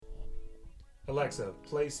Alexa,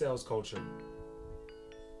 play Sales Culture.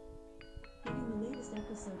 Getting the latest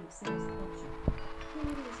episode of Sales Culture.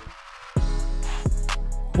 Here it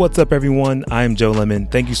is. What's up, everyone? I'm Joe Lemon.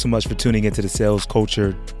 Thank you so much for tuning into the Sales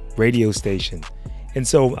Culture radio station. And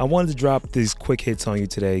so I wanted to drop these quick hits on you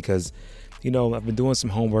today because, I've been doing some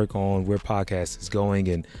homework on where podcast is going,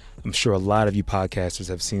 and I'm sure a lot of you podcasters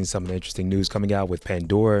have seen some of the interesting news coming out with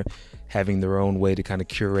Pandora having their own way to kind of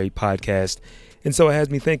curate podcasts. And so it has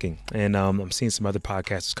me thinking, and I'm seeing some other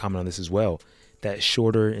podcasters comment on this as well, that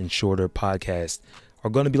shorter and shorter podcasts are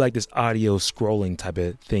going to be like this audio scrolling type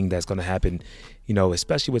of thing that's going to happen,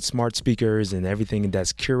 especially with smart speakers and everything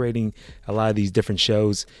that's curating a lot of these different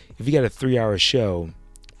shows. If you got a 3-hour show,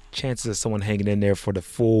 chances of someone hanging in there for the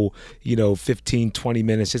full, 15, 20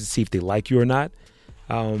 minutes just to see if they like you or not,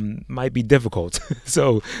 might be difficult.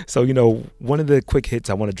 So one of the quick hits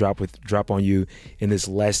I want to drop on you in this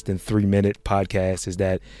less than 3-minute podcast is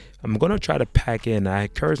that I'm going to try to pack in. I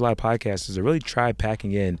encourage a lot of podcasters to really try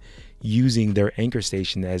packing in using their anchor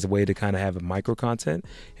station as a way to kind of have a micro content,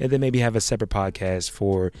 and then maybe have a separate podcast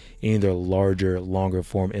for any of their larger, longer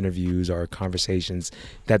form interviews or conversations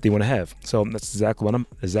that they want to have. So that's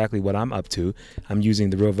exactly what I'm up to. I'm using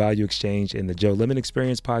the Real Value Exchange and the Joe Lemon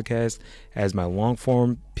Experience podcast as my long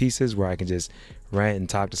form pieces where I can just rant and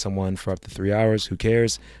talk to someone for up to 3 hours. Who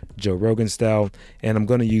cares? Joe Rogan style. And I'm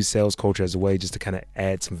going to use Sales Culture as a way just to kind of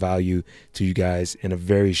add some value to you guys in a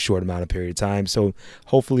very short amount of period of time. So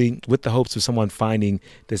hopefully with the hopes of someone finding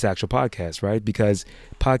this actual podcast, right? Because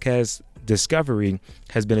podcast discovery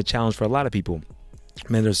has been a challenge for a lot of people.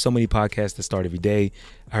 Man, there's so many podcasts that start every day.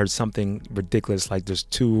 I heard something ridiculous like there's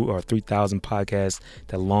 2,000 or 3,000 podcasts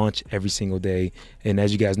that launch every single day. And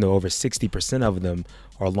as you guys know, over 60% of them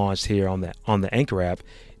are launched here on the Anchor app.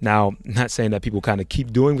 Now, not saying that people kind of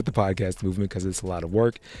keep doing with the podcast movement because it's a lot of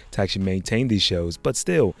work to actually maintain these shows. But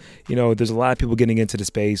still, there's a lot of people getting into the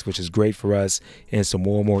space, which is great for us. And so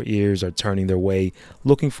more and more ears are turning their way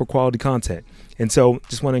looking for quality content. And so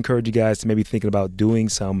just want to encourage you guys to maybe thinking about doing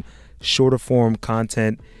some shorter form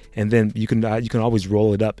content, and then you can always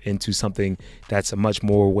roll it up into something that's a much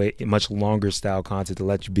longer style content to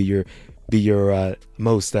let you be your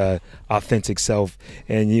most authentic self.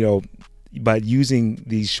 And by using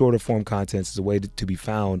these shorter form contents as a way to be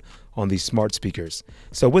found on these smart speakers.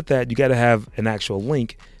 So with that, you got to have an actual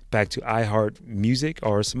link back to iHeart Music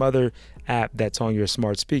or some other app that's on your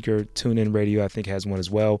smart speaker. TuneIn Radio, I think, has one as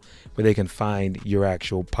well, where they can find your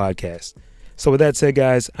actual podcast. So with that said,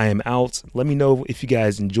 guys, I am out. Let me know if you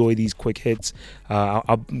guys enjoy these quick hits.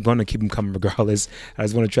 I'm going to keep them coming regardless. I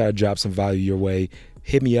just want to try to drop some value your way.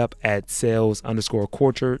 Hit me up at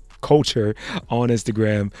sales_culture on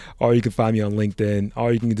Instagram, or you can find me on LinkedIn,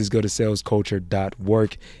 or you can just go to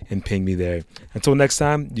salesculture.work and ping me there. Until next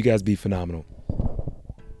time, you guys be phenomenal.